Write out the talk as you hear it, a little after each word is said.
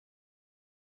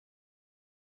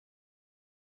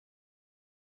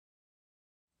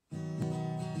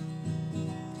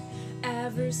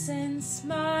Ever since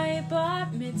my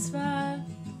bat mitzvah,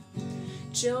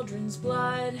 children's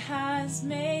blood has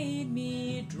made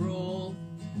me drool.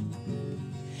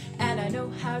 And I know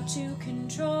how to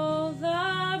control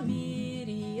the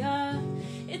media.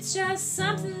 It's just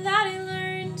something that I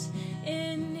learned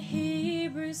in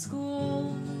Hebrew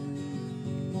school.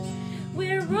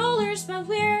 We're rulers, but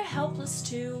we're helpless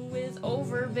too, with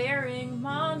overbearing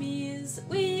mommies.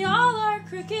 We all are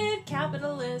crooked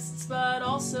capitalists, but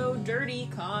also dirty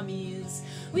commies.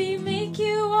 We make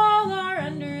you all our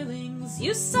underlings.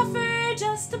 You suffer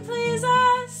just to please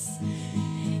us.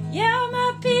 Yeah,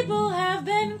 my people have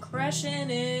been crushing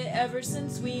it ever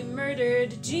since we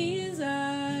murdered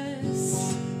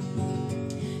Jesus.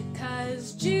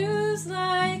 'Cause Jews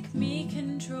like me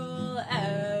control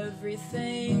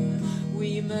everything.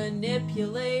 We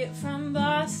manipulate from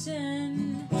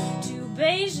Boston to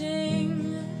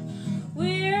Beijing.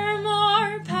 We're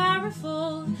more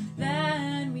powerful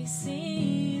than we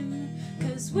seem,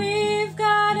 'cause we've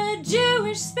got a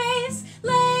Jewish space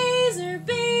laser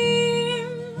beam.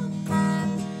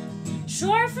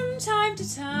 Sure, from time to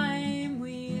time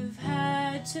we've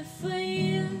had to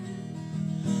flee,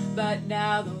 but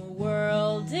now the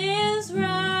world is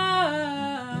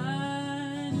run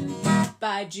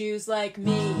by Jews like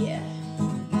me.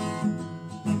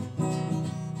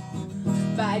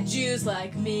 By Jews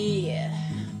like me.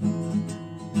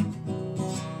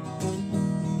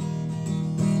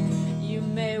 You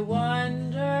may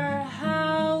wonder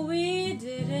how we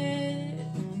did it,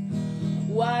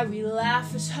 why we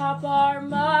laugh atop our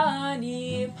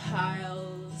money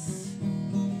piles.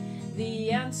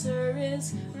 The answer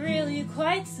is really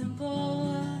quite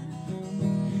simple.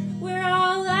 We're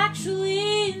all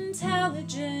actually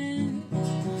intelligent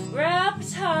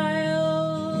reptiles.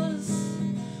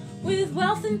 With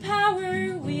wealth and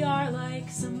power, we are like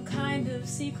some kind of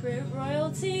secret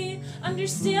royalty,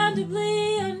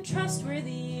 understandably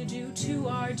untrustworthy due to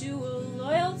our dual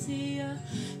loyalty.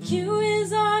 Q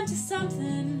is onto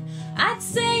something, I'd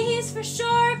say he's for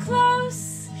sure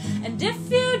close. And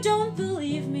if you don't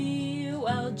believe me,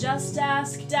 well, just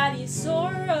ask Daddy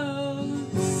Soros.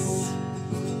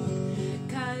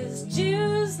 'Cause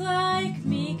Jews like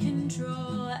me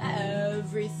control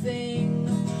everything.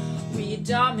 We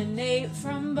dominate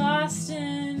from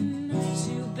Boston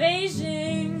to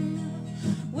Beijing.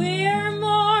 We're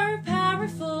more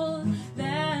powerful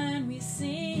than we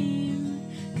seem,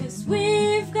 'cause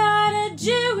we've got a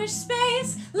Jewish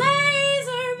space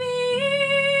laser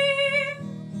beam.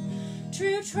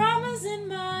 True trauma's in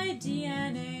my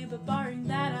DNA, but barring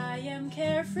that I am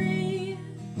carefree,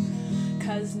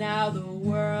 'cause now the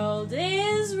world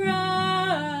is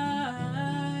run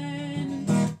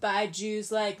by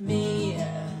Jews like me.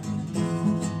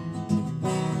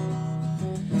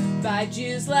 By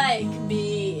Jews like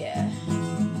me.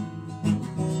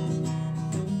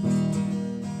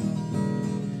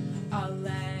 I'll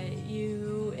let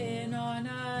you in on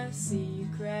a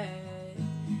secret.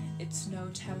 It's no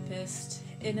tempest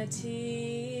in a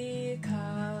teacup.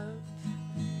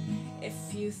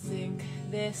 If you think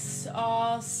this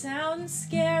all sounds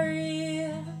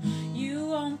scary, you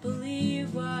won't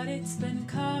believe what it's been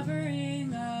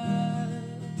covering up.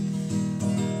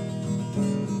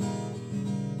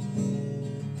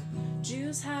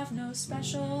 Jews have no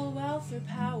special wealth or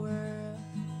power.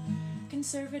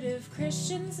 Conservative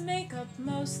Christians make up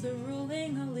most of the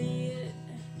ruling elite.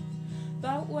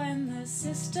 But when the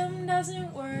system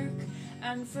doesn't work,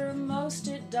 and for most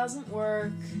it doesn't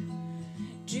work,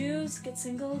 Jews get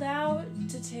singled out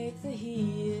to take the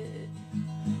heat.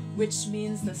 Which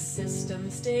means the system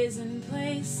stays in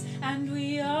place, and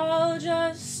we all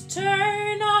just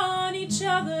turn on each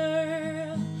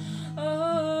other.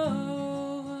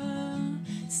 Oh,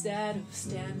 instead of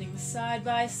standing side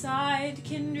by side,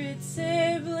 kindred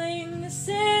sibling,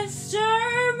 sister,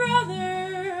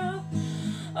 brother.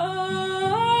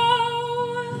 Oh,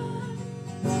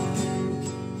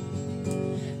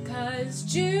 'cause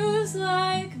Jews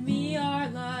like me are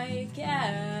like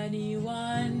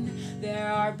anyone.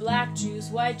 There are black Jews,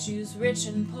 white Jews, rich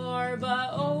and poor,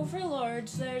 but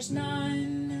overlords there's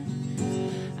none.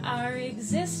 Our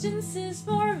existence is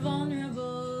more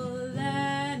vulnerable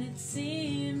than it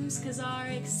seems, 'cause our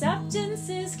acceptance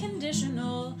is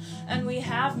conditional, and we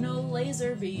have no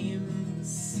laser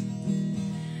beams.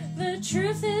 The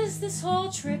truth is, this whole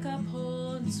trick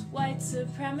upholds white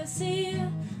supremacy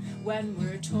when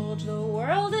we're told the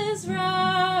world is run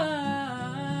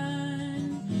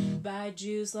by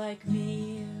Jews like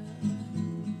me.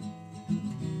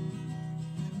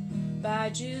 By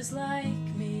Jews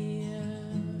like me.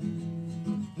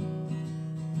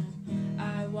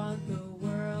 I want the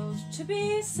world to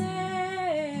be saved.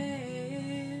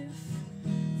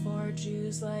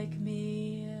 Jews like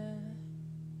me.